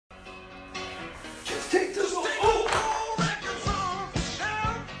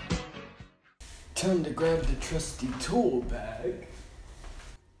Time to grab the trusty tool bag.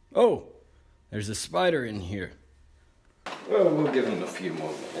 Oh, there's a spider in here. Well, we'll give him a few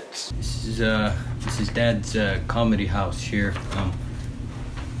more minutes. This is Dad's comedy house here.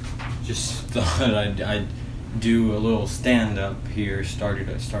 Just thought I'd do a little stand-up here. Start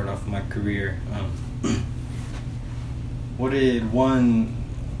off my career. What did one?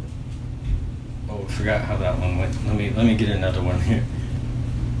 Oh, I forgot how that one went. Let me get another one here.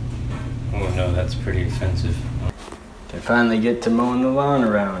 Oh no, that's pretty offensive. I finally get to mowing the lawn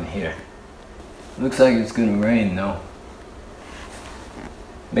around here. Looks like it's gonna rain though.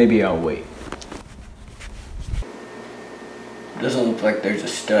 Maybe I'll wait. Doesn't look like there's a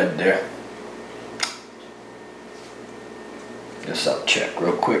stud there. Guess I'll check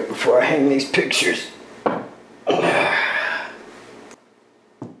real quick before I hang these pictures.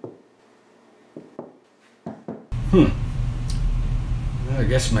 Well, I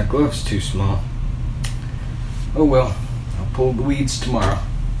guess my glove's too small. Oh well, I'll pull the weeds tomorrow.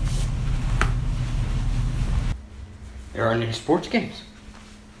 There aren't any sports games.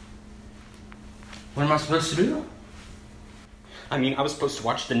 What am I supposed to do? I mean, I was supposed to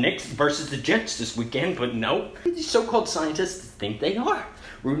watch the Knicks versus the Jets this weekend, but no. These so-called scientists think they are.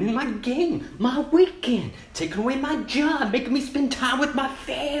 Ruining my game, my weekend, taking away my job, making me spend time with my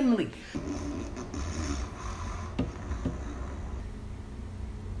family.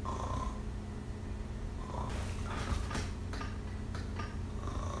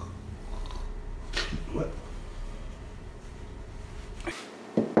 What?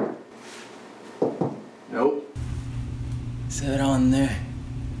 Nope. Is that on there?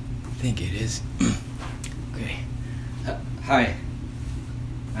 I think it is. Okay. Hi.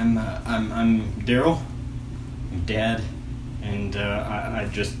 I'm Daryl. I'm Dad, and I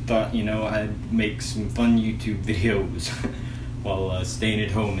just thought, I'd make some fun YouTube videos while staying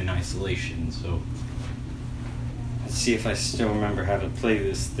at home in isolation. So let's see if I still remember how to play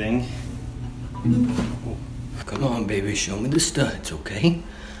this thing. Oh. Come on, baby, show me the studs, okay?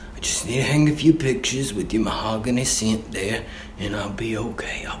 I just need to hang a few pictures with your mahogany scent there, and I'll be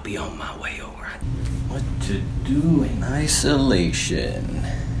okay. I'll be on my way, alright? What to do in isolation?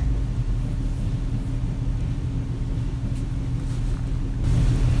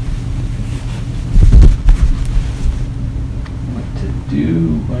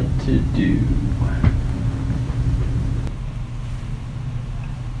 What to do?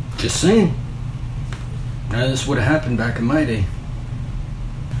 Just saying. None of this would have happened back in my day.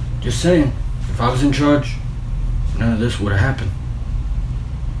 Just saying. If I was in charge, none of this would have happened.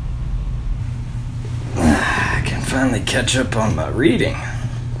 I can finally catch up on my reading.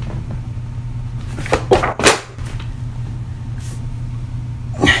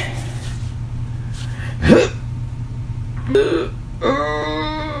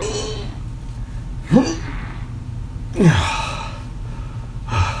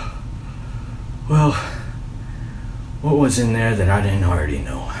 Well, what was in there that I didn't already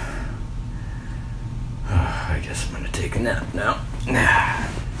know? I guess I'm gonna take a nap now.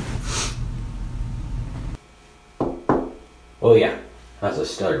 Oh yeah, that's a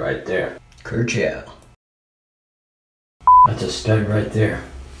stud right there. Kerchow. That's a stud right there.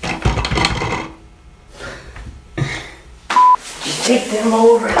 Just take them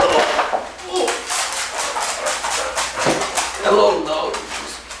over. Hello, dogs.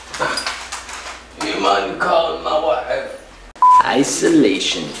 You mind calling my wife?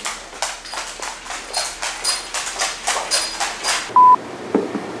 Isolation.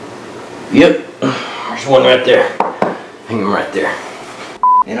 Yep, there's one right there. Hang him right there.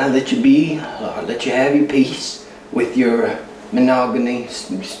 And I let you be, I let you have your peace with your monogamy.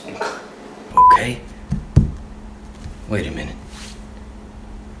 Okay? Wait a minute.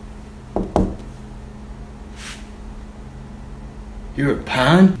 You're a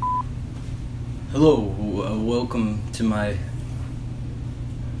pine? Hello, welcome to my...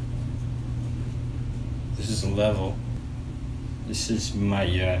 This is a level. This is my,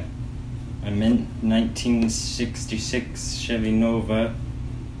 I meant 1966 Chevy Nova.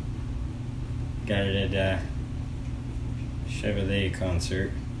 Got it at a Chevrolet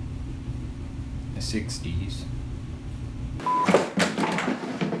concert. The 60s.